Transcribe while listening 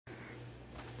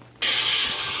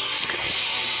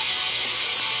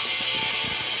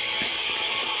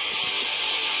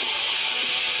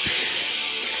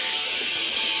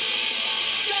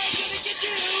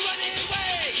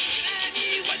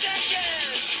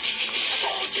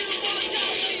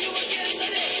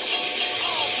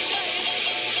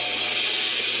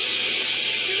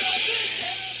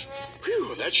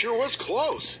That sure was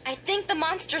close. I think the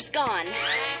monster's gone.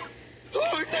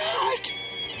 Or not!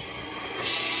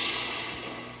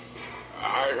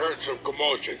 I heard some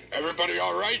commotion. Everybody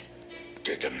all right?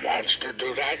 Did the monster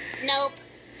do that? Nope.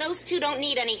 Those two don't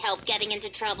need any help getting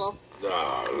into trouble.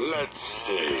 Now, let's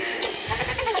see.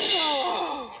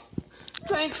 Oh,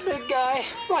 thanks, big guy.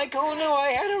 Like who knew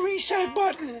I had a reset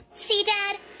button? See,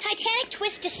 Dad? Titanic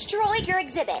Twist destroyed your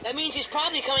exhibit. That means he's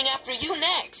probably coming after you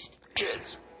next.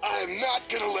 Kids, I'm not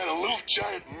gonna let a little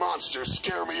giant monster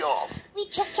scare me off. We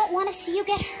just don't want to see you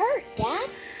get hurt, Dad.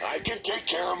 I can take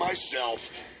care of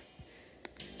myself.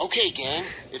 Okay, gang,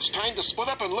 it's time to split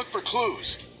up and look for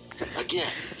clues. Again,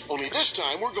 only this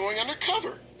time we're going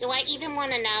undercover. Do I even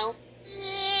want to know?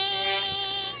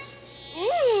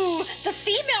 Ooh, the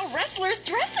female wrestler's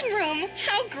dressing room.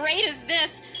 How great is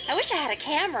this? I wish I had a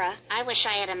camera. I wish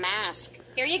I had a mask.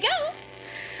 Here you go.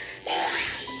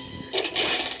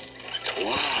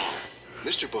 Wow,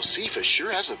 Mr. Bocephus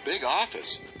sure has a big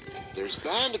office. There's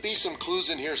bound to be some clues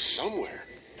in here somewhere.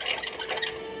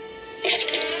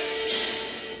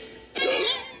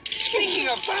 Speaking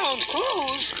of found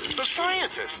clues... The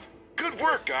scientist! Good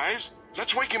work, guys.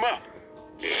 Let's wake him up.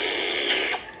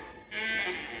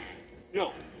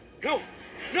 No! Get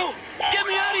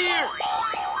me out of here!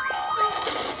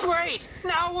 Great!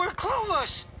 Now we're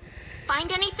clueless!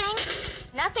 Find anything?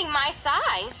 Nothing my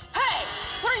size. Hey,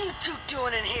 what are you two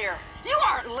doing in here? You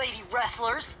aren't lady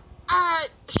wrestlers.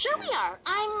 Sure we are.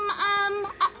 I'm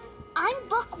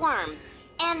Bookworm.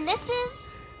 And this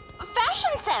is...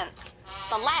 Fashion sense.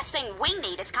 The last thing we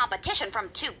need is competition from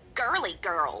two girly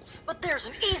girls. But there's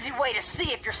an easy way to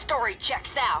see if your story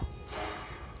checks out.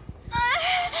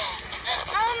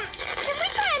 Can we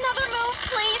try another move,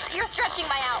 please? You're stretching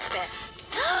my outfit.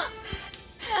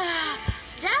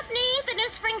 Daphne, the new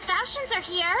spring fashions are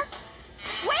here.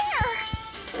 Where?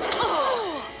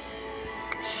 Oh.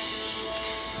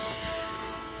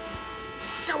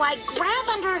 So I grab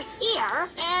under here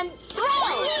and throw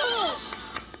it.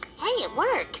 Hey, it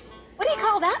works. What do you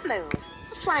call that move?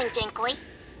 Flying Dinkley.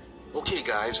 Okay,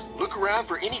 guys, look around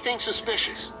for anything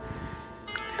suspicious.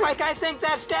 Like I think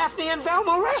that's Daphne and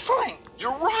Velma wrestling.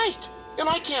 You're right! And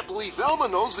I can't believe Velma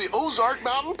knows the Ozark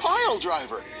Mountain pile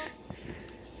driver.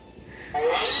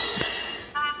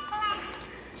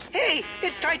 Hey,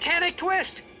 it's Titanic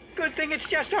Twist. Good thing it's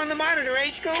just on the monitor, eh,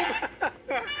 Scoob?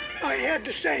 I had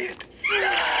to say it.